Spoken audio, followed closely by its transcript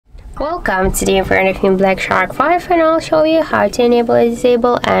Welcome to the Xiaomi Blackshark 5, and I'll show you how to enable and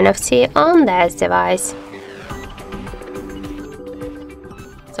disable NFC on this device.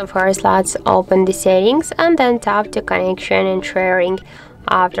 So first, let's open the settings and then tap to connection and sharing.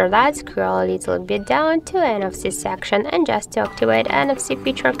 After that, scroll a little bit down to NFC section, and just to activate NFC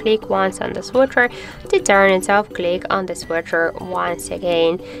feature, click once on the switcher. To turn it off, click on the switcher once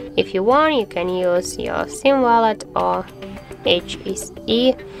again. If you want, you can use your SIM wallet or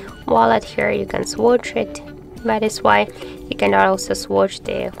HSE wallet. Here you can switch it by this way. You can also switch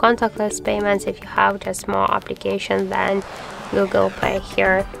the contactless payments if you have just more applications than Google Pay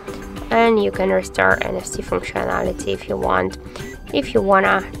here, and you can restore NFC functionality if you want. If you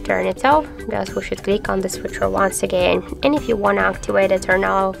wanna turn it off, just we should click on the switcher once again. And if you wanna activate and turn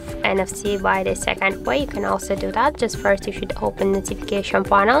off NFC by the second way, you can also do that. Just first you should open notification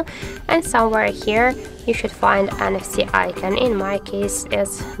panel, and somewhere here you should find NFC icon. In my case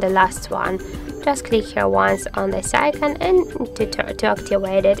it's the last one. Just click here once on this icon, and to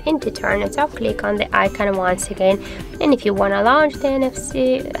activate it and to turn it off, click on the icon once again. And if you wanna launch the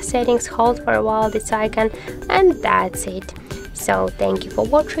NFC settings, hold for a while this icon, and that's it. So thank you for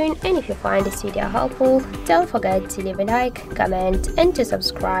watching, and if you find this video helpful, don't forget to leave a like, comment and to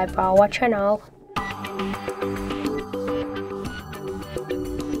subscribe our channel.